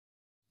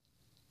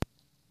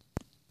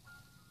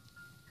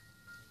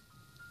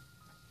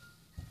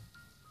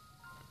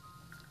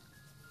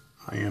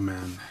I am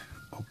an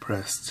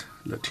oppressed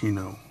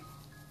Latino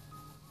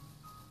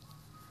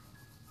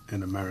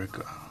in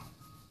America.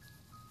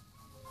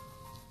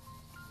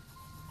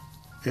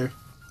 If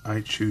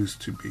I choose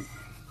to be.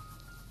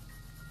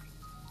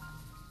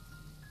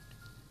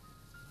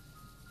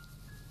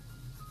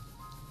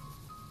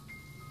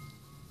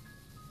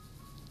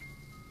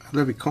 I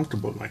live a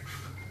comfortable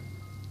life.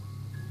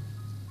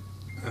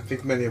 I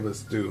think many of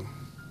us do.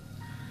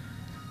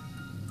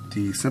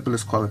 The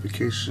simplest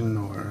qualification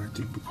or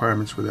the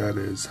requirements for that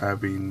is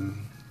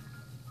having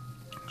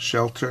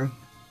shelter,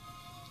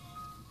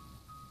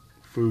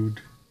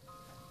 food,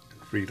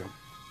 and freedom.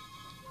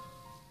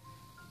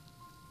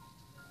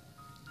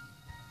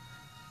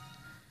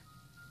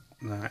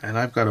 And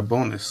I've got a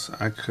bonus.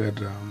 I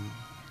could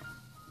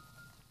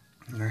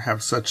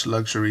have such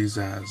luxuries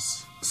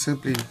as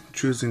simply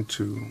choosing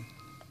to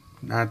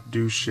not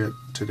do shit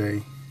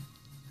today.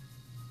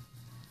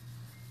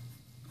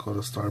 Go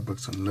to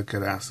Starbucks and look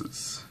at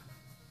asses.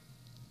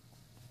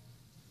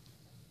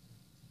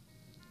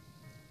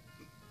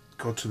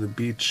 Go to the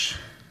beach.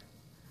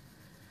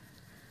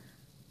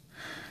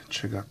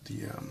 Check out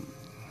the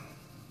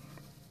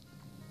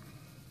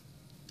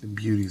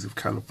beauties of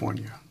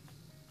California.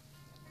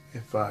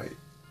 If I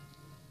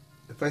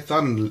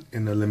thought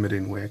in a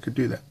limiting way, I could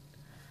do that.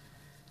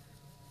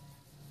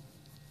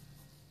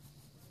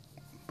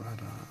 But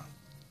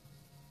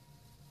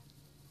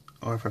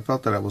or if I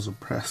felt that I was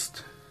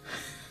oppressed.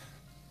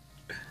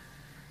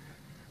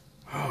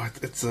 Oh,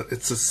 it's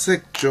a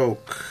sick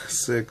joke,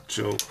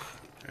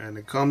 and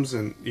it comes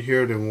and you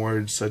hear it in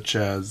words such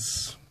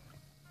as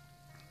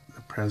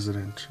the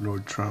president,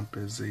 Lord Trump,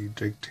 is a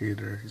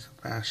dictator, he's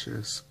a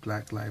fascist,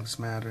 Black Lives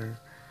Matter.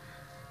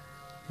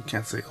 You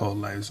can't say all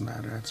lives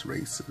matter, that's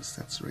racist,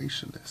 that's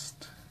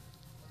racialist.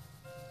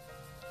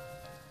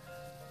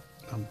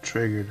 I'm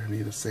triggered, I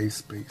need a safe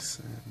space,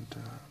 and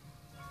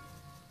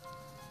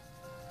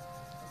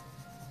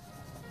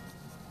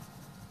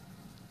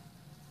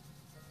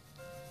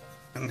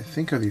I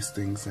think of these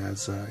things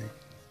as I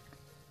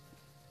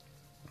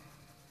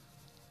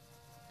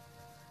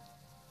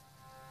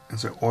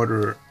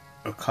order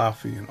a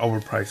coffee, an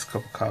overpriced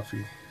cup of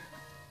coffee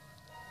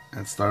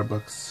at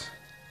Starbucks.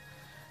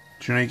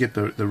 Do you know you get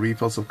the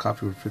refills of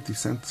coffee for 50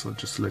 cents? So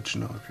just to let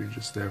you know if you're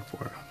just there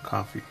for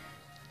coffee.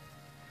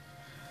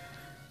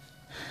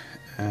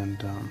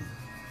 And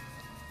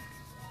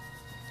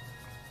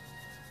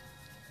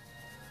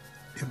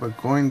yeah, but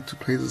going to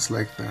places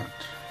like that,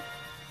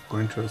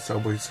 going to a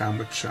Subway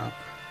sandwich shop,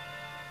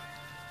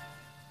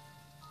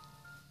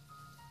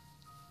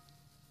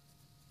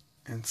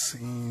 and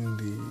seeing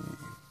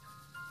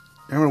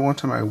I remember one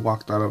time I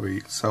walked out of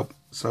a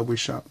Subway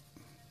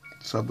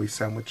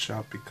sandwich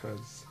shop,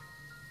 because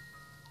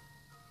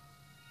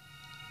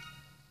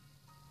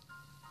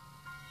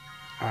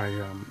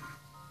I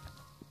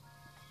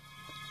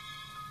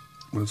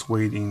was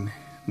waiting,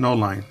 no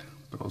line,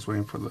 but I was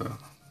waiting for the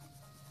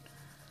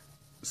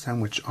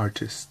sandwich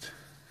artist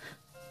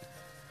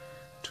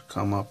to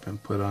come up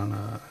and put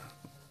on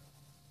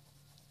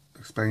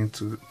expecting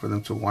for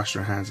them to wash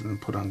their hands and then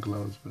put on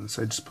gloves, but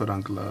instead just put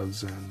on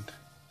gloves and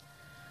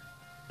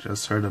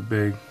just heard a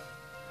big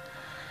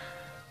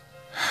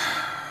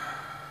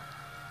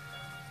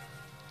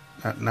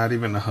not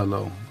even a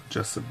hello,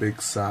 just a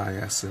big sigh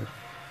as if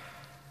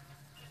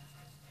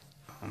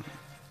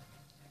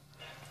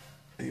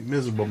a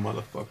miserable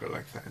motherfucker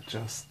like that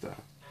just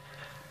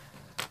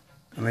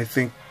and I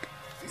think,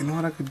 you know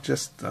what, I could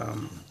just go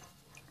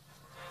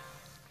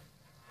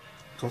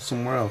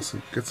somewhere else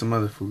and get some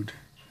other food,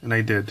 and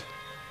I did.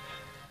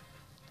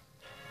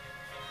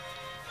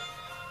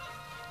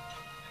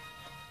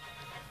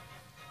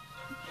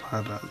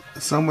 But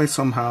some way,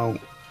 somehow,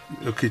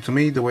 okay, to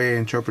me the way I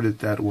interpreted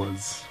that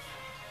was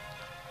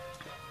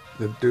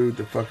the dude,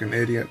 the fucking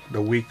idiot,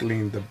 the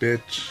weakling, the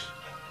bitch,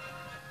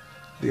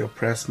 the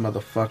oppressed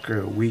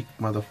motherfucker, weak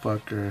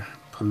motherfucker,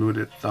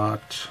 polluted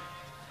thought,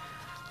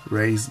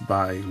 raised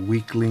by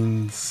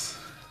weaklings,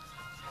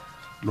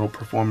 low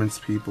performance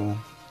people.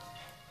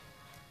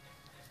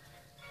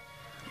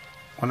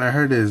 When I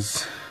heard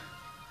his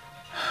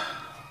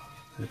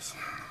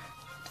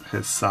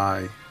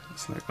sigh,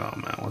 it's like, oh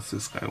man, what's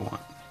this guy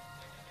want?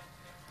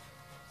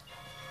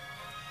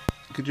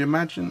 Could you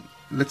imagine?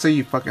 Let's say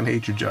you fucking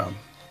hate your job.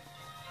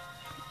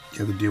 You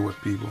have to deal with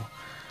people.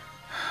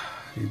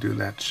 You do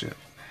that shit.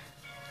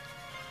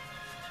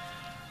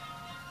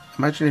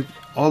 Imagine if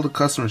all the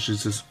customers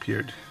just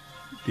disappeared.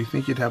 Do you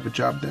think you'd have a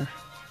job there?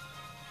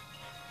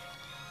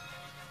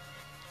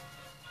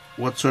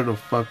 What sort of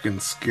fucking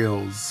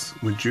skills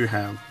would you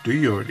have? Do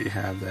you already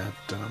have that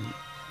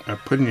are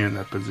putting you in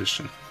that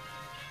position?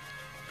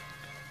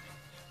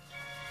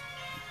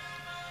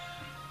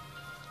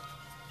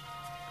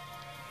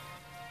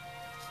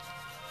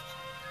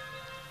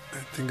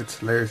 I think it's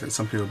hilarious that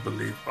some people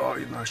believe, oh,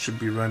 you know, I should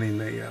be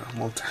running a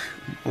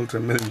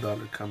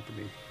multi-million-dollar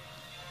company.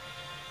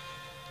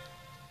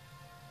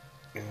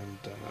 And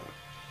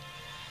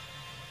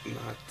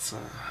not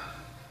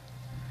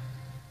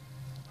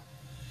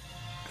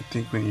I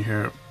think when you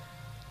hear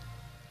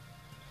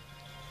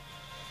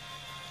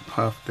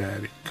Puff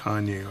Daddy,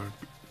 Kanye,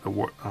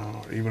 or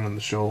even on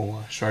the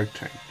show Shark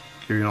Tank,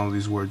 giving all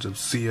these words of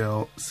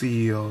CEO,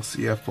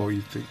 CFO,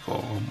 you think,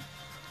 oh,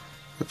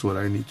 that's what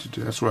I need to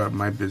do. That's where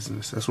my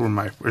business, that's where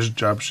my first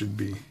job should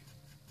be.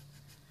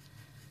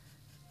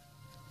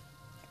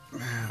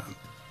 Man,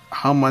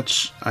 how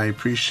much I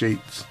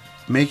appreciate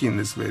making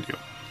this video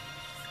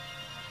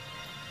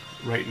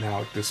right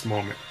now at this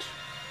moment.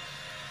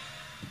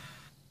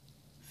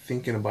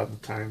 Thinking about the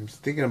times,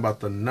 thinking about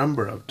the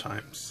number of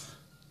times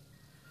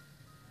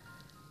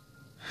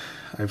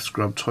I've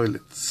scrubbed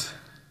toilets.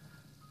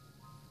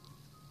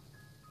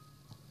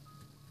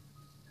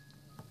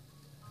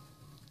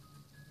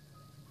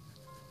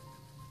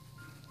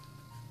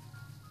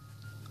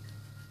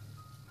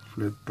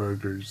 Flipped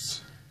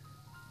burgers.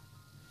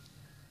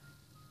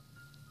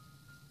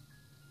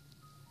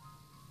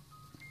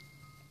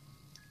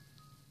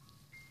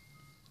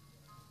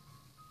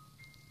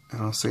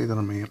 And I'll say that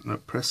I'm an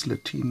oppressed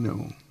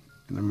Latino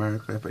in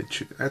America if I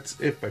choose. That's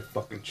if I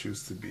fucking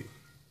choose to be.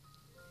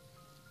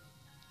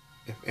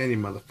 If any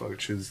motherfucker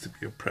chooses to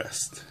be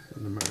oppressed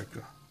in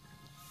America.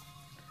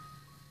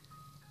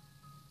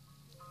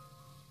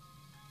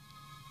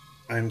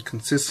 I'm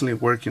consistently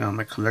working on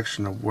my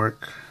collection of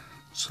work,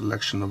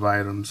 selection of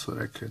items so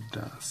that I could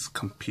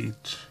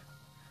compete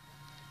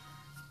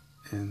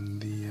in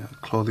the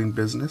clothing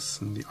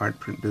business, and the art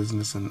print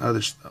business, and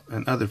other stuff,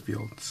 and other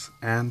fields.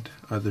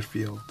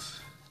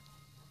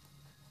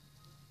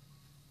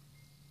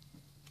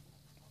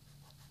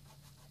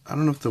 I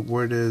don't know if the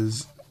word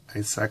is I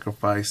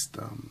sacrificed.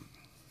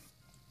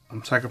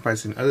 I'm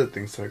sacrificing other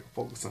things so I can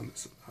focus on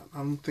this. I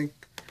don't think,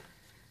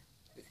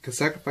 because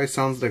sacrifice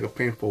sounds like a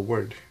painful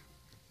word.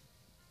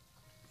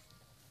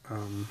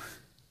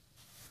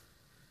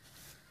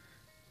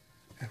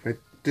 If I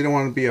didn't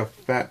want to be a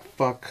fat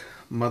fuck,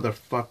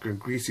 motherfucker,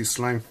 greasy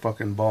slime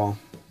fucking ball,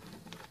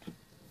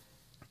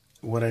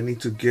 what I need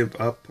to give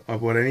up,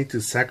 what I need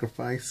to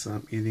sacrifice,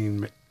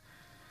 eating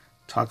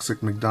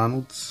toxic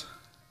McDonald's.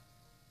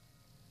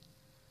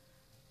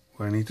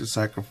 What I need to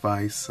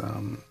sacrifice,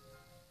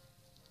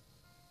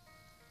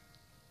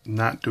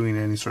 not doing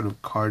any sort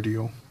of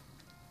cardio,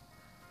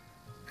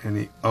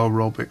 any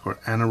aerobic or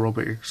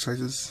anaerobic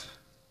exercises.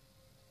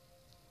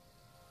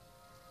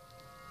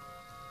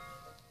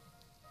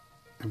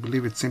 I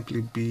believe it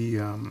simply be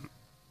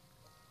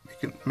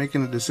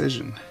making a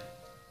decision,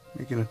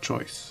 making a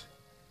choice.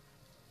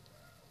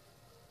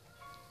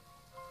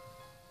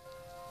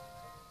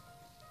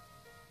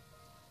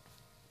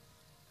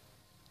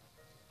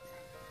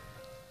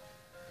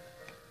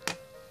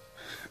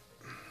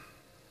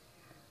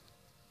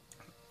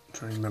 I'm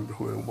trying to remember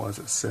who it was.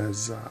 It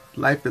says,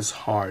 life is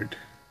hard,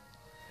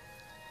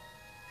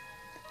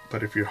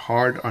 but if you're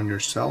hard on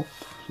yourself,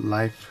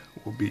 life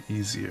will be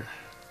easier.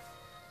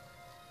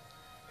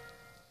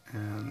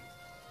 And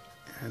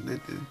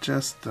it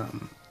just,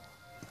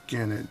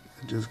 again, it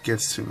just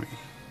gets to me.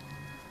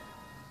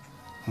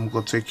 I'm gonna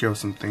go take care of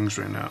some things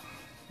right now.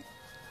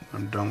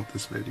 I'm done with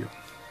this video.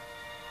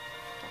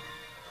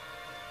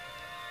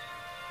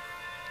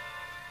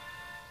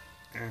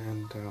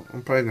 And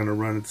I'm probably gonna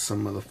run into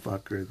some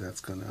motherfucker that's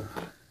gonna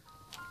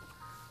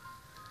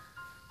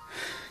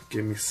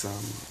give me some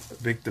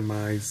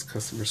victimized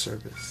customer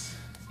service.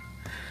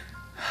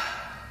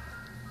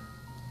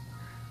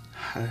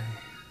 Hi.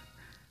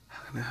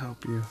 Can I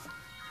help you?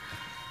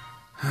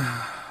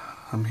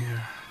 I'm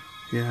here.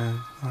 Yeah,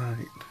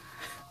 alright.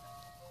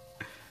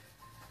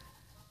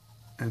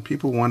 And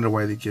people wonder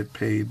why they get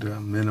paid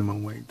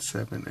minimum wage,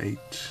 $7,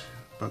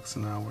 $8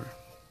 an hour.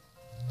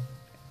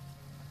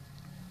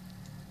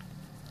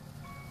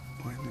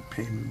 Why do they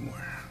pay me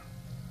more?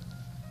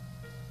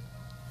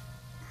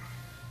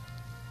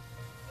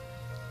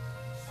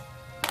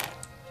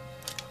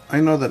 I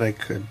know that I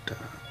could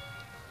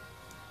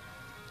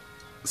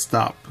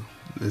stop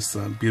this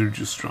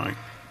Beetlejuice drawing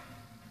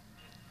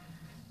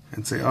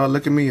and say, oh,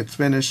 look at me, it's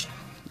finished.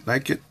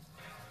 Like it,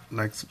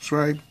 like,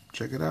 subscribe,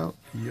 check it out,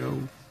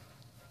 yo.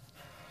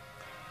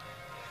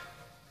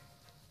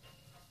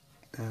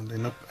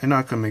 And I know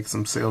I can make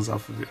some sales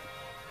off of it,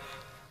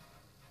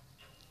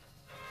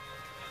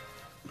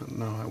 but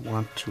no, I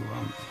want to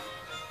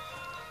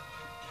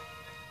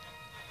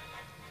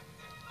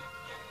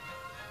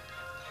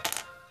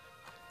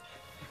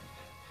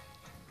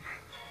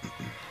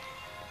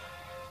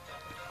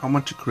I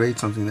want to create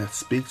something that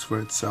speaks for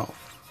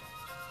itself.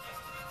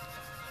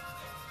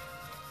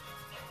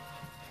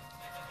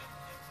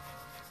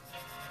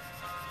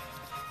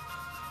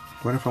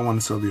 What if I want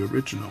to sell the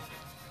original?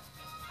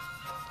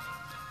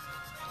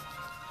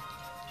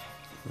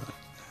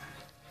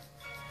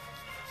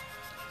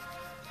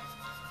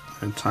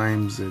 But at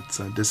times it's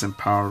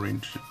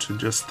disempowering to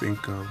just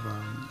think of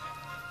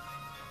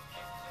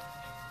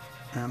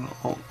and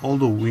all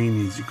the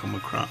weenies you come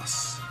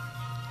across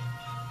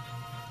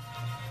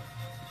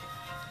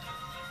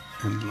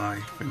in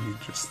life, and you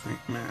just think,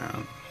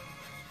 man,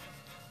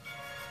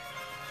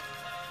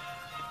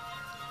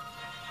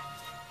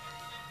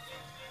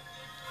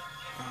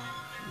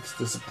 it's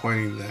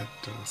disappointing that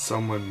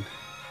someone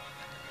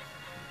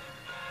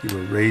you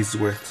were raised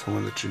with,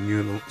 someone that you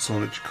knew,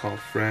 someone that you called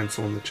friend,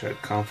 someone that you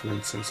had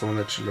confidence in, someone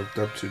that you looked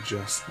up to,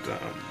 just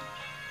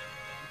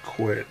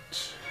quit.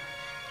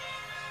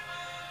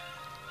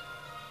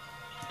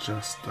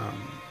 Just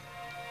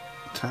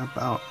tap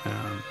out,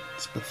 man.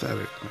 It's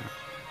pathetic, man.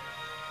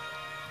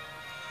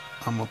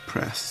 I'm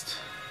oppressed.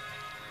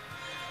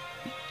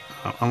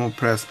 I'm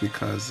oppressed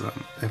because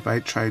if I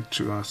tried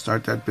to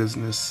start that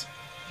business,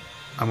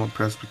 I'm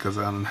oppressed because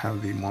I don't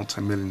have the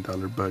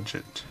multi-million-dollar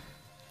budget.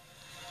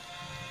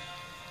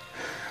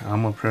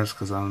 I'm oppressed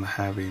because I don't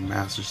have a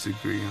master's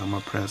degree. I'm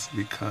oppressed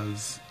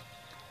because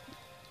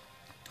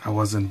I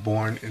wasn't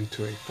born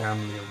into a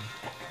family of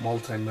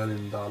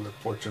multi-million-dollar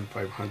Fortune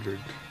 500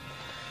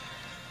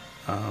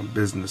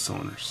 business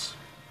owners.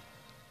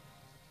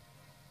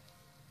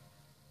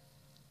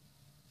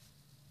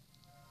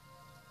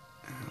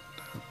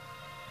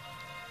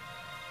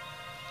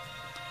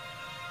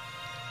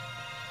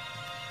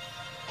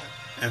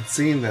 And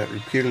seeing that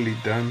repeatedly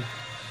done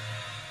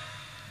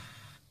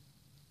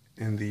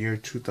in the year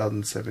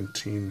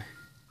 2017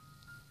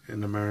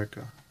 in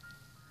America,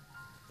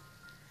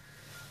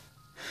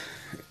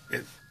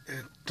 it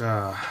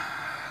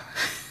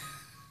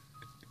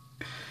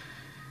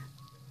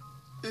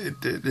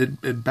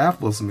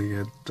baffles me.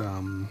 It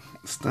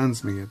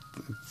stuns me.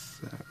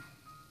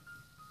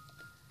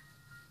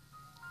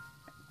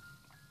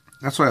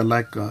 That's why I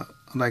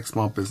like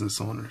small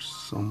business owners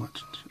so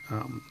much.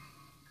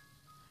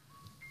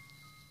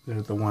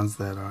 They're the ones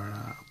that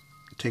are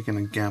taking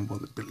a gamble,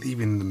 that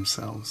believe in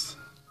themselves.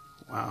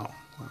 Wow.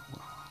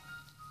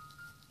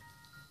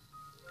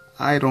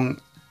 I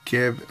don't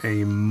give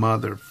a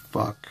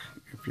motherfuck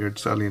if you're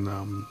selling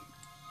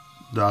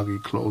doggy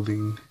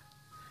clothing,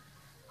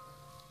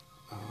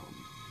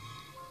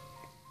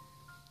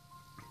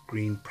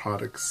 green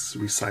products,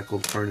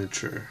 recycled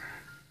furniture,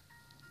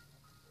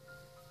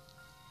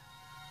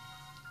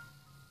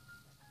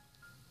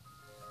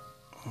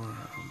 or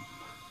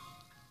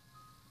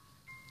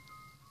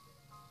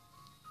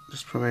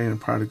just providing a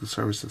product or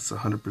service that's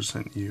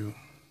 100% you.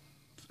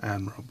 It's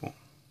admirable,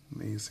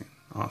 amazing,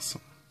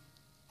 awesome.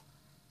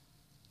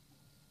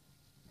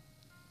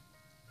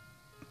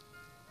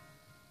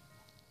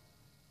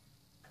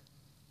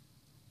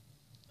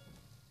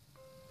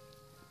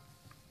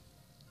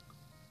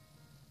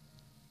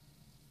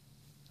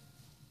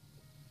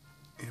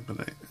 Yeah,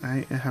 but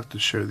I have to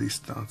share these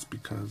thoughts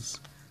because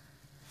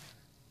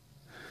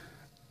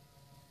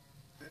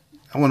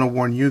I want to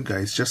warn you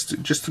guys just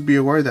to be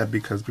aware of that,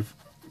 because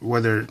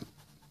whether,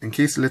 in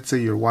case, let's say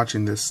you're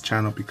watching this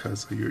channel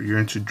because you're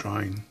into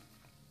drawing,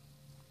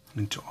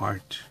 into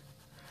art,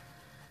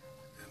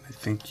 and I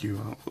think you,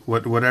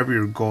 whatever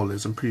your goal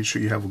is, I'm pretty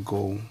sure you have a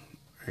goal,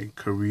 a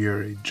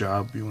career, a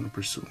job you want to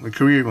pursue, a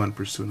career you want to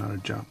pursue, not a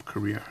job,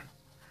 career,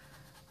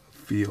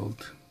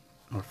 field,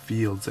 or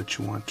fields that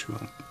you want to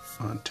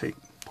partake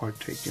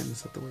in.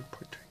 Is that the word,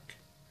 partake?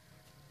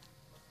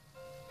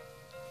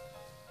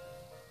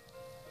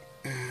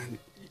 And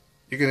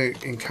you're going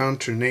to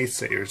encounter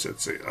naysayers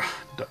that say,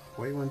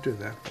 why do you want to do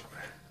that for?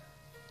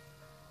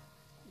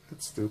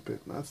 That's stupid.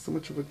 That's too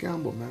much of a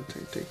gamble, man.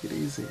 Take it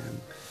easy.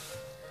 And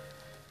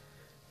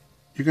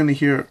you're going to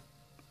hear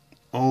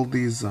all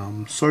these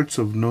sorts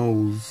of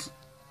no's,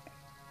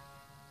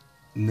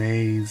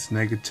 nays,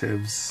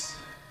 negatives,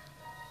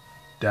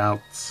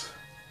 doubts,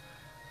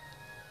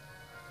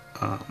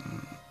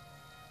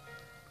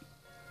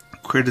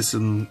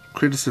 criticisms,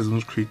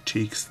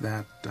 critiques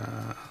that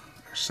are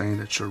saying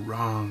that you're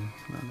wrong.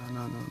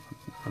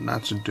 No,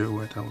 not to do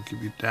it. That will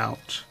give you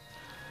doubt.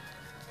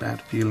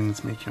 Bad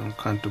feelings make you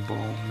uncomfortable,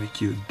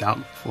 make you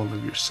doubtful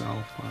of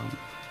yourself,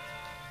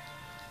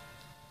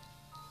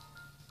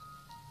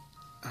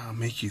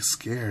 make you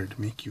scared,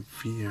 make you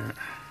fear.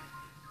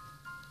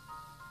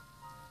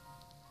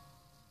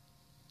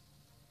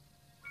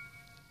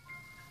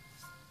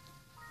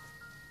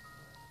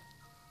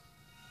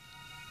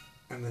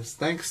 And it's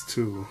thanks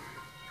to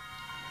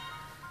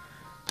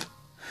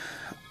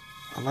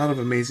a lot of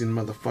amazing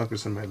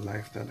motherfuckers in my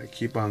life that I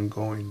keep on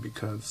going,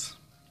 because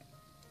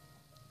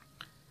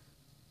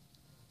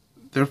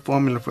their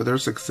formula for their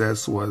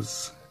success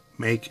was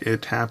make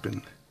it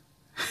happen.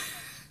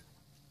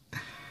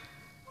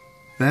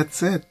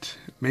 That's it.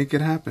 Make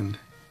it happen.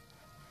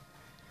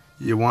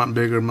 You want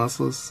bigger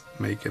muscles?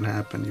 Make it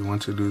happen. You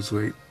want to lose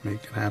weight?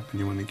 Make it happen.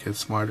 You want to get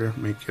smarter?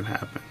 Make it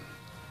happen.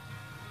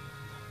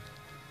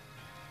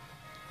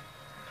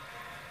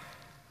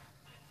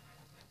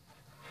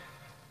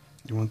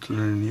 You want to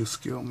learn a new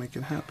skill? Make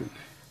it happen.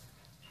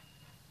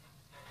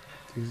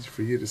 It's easy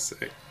for you to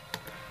say.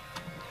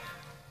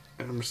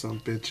 I remember some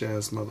bitch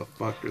ass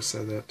motherfucker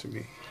said that to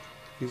me.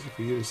 Easy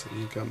for you to say,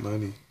 you got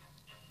money.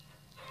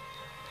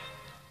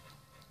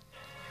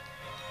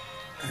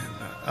 And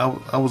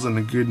I was in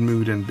a good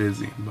mood and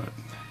busy, but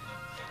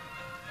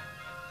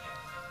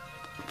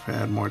if I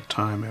had more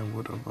time, I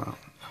would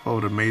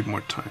have made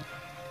more time.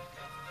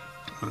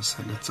 I would have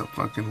said it's a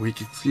fucking weak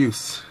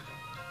excuse.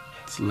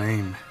 It's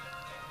lame.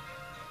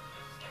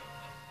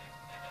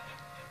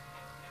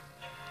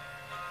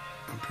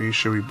 I'm Pretty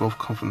sure we both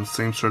come from the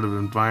same sort of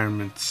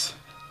environments.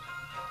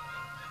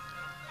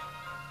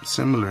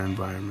 Similar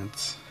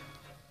environments.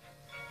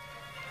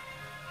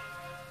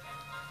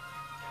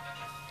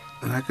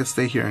 And I could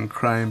stay here and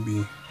cry and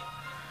be,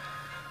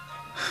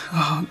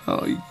 oh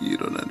no, you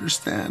don't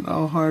understand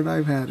how hard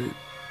I've had it.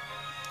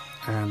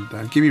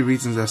 And give you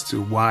reasons as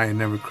to why I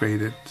never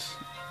created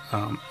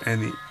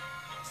any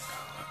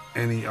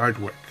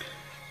artwork.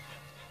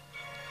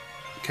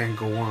 Can't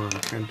go on,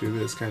 can't do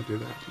this, can't do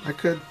that. I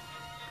could.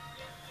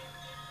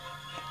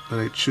 But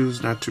I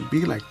choose not to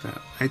be like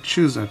that. I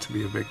choose not to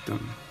be a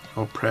victim,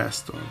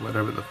 oppressed, or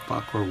whatever the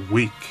fuck, or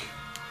weak.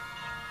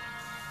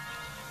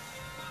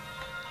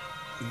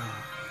 No,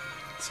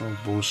 it's all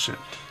bullshit.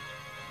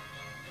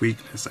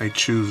 Weakness. I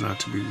choose not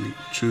to be weak.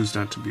 Choose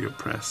not to be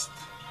oppressed.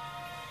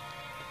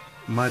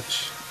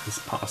 Much is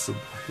possible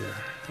here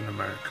in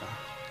America.